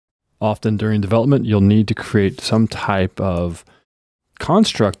often during development, you'll need to create some type of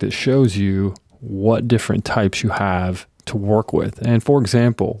construct that shows you what different types you have to work with. And for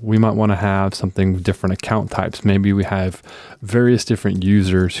example, we might want to have something with different account types. Maybe we have various different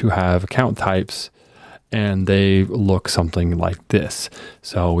users who have account types and they look something like this.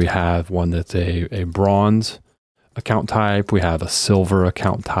 So we have one that's a bronze account type, we have a silver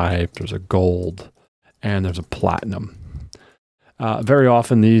account type, there's a gold, and there's a platinum. Very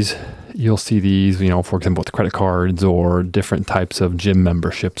often you'll see these, for example, with credit cards or different types of gym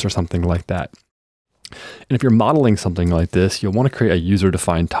memberships or something like that. And if you're modeling something like this, you'll want to create a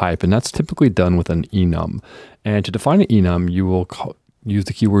user-defined type, and that's typically done with an enum. And to define an enum, you will use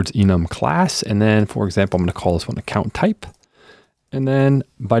the keywords enum class, and then, for example, I'm going to call this one account type. And then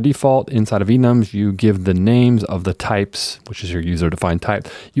by default, inside of enums, you give the names of the types, which is your user-defined type.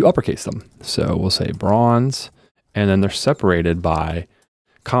 You uppercase them. So we'll say bronze, and then they're separated by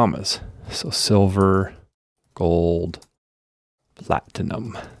commas. So silver, gold,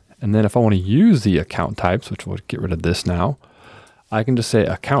 platinum. And then if I want to use the account types, which we'll get rid of this now, I can just say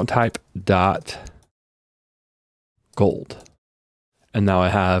account type dot gold. And now I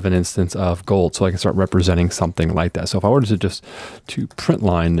have an instance of gold, so I can start representing something like that. So if I were to print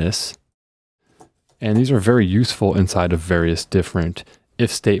line this, and these are very useful inside of various different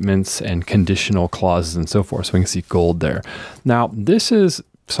if statements and conditional clauses and so forth. So we can see gold there. Now, this is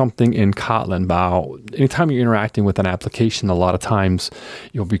something in Kotlin about anytime you're interacting with an application, a lot of times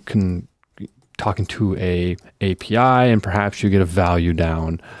you'll be talking to a API and perhaps you get a value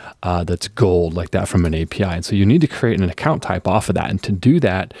down that's gold like that from an API. And so you need to create an account type off of that. And to do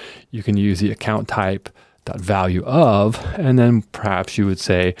that, you can use the account type .value of, and then perhaps you would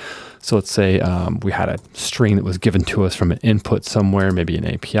say, so let's say we had a string that was given to us from an input somewhere, maybe an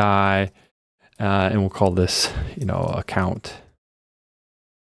API, and we'll call this, account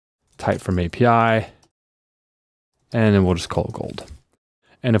type from API, and then we'll just call it gold.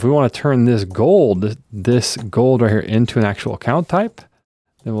 And if we want to turn this gold right here into an actual account type,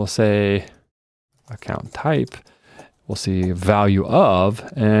 then we'll say account type. We'll see value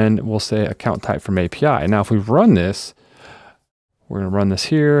of, and we'll say account type from API. Now, if we run this, we're going to run this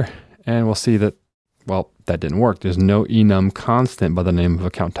here, and we'll see that, well, that didn't work. There's no enum constant by the name of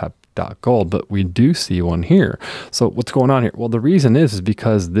account type .gold, but we do see one here. So what's going on here? Well, the reason is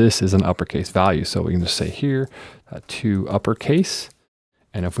because this is an uppercase value. So we can just say here to uppercase.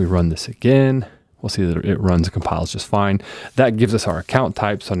 And if we run this again, we'll see that it runs and compiles just fine. That gives us our account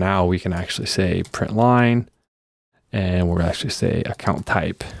type. So now we can actually say print line, and we'll actually say account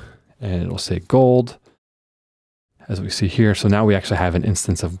type, and it'll say gold, as we see here. So now we actually have an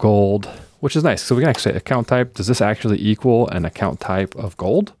instance of gold, which is nice. So we can actually say account type. Does this actually equal an account type of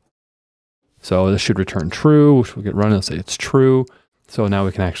gold? So this should return true, which we'll get running and say it's true. So now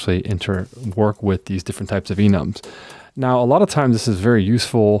we can actually work with these different types of enums. Now, a lot of times this is very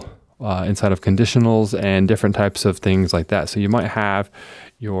useful inside of conditionals and different types of things like that. So you might have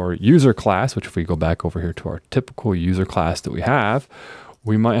your user class, which if we go back over here to our typical user class that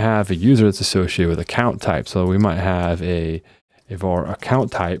we might have a user that's associated with account type. So we might have our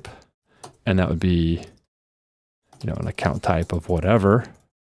account type, and that would be, an account type of whatever.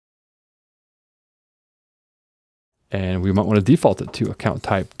 And we might want to default it to account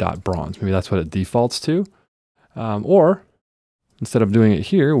type .bronze. Maybe that's what it defaults to. Or instead of doing it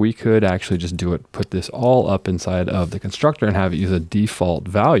here, we could actually just put this all up inside of the constructor and have it use a default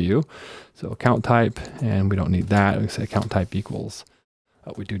value. So account type, and we don't need that. We can say account type equals,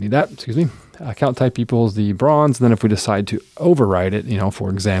 we do need that, excuse me. Account type equals the bronze. And then if we decide to override it, for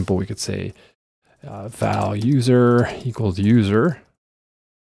example, we could say val user equals user.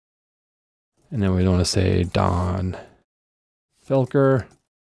 And then we want to say Donn Felker.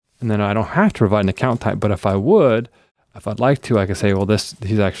 And then I don't have to provide an account type, but if I'd like to, I could say, well,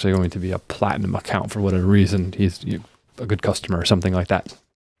 he's actually going to be a platinum account for whatever reason. He's a good customer or something like that.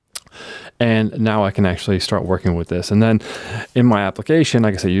 And now I can actually start working with this. And then in my application,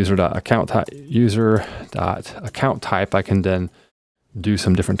 I can say user.account type. I can then do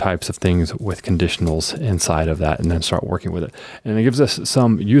some different types of things with conditionals inside of that and then start working with it. And it gives us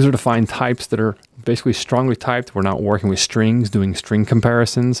some user-defined types that are basically strongly typed. We're not working with strings, doing string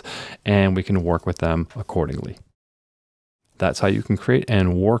comparisons, and we can work with them accordingly. That's how you can create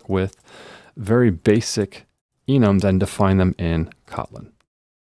and work with very basic enums and define them in Kotlin.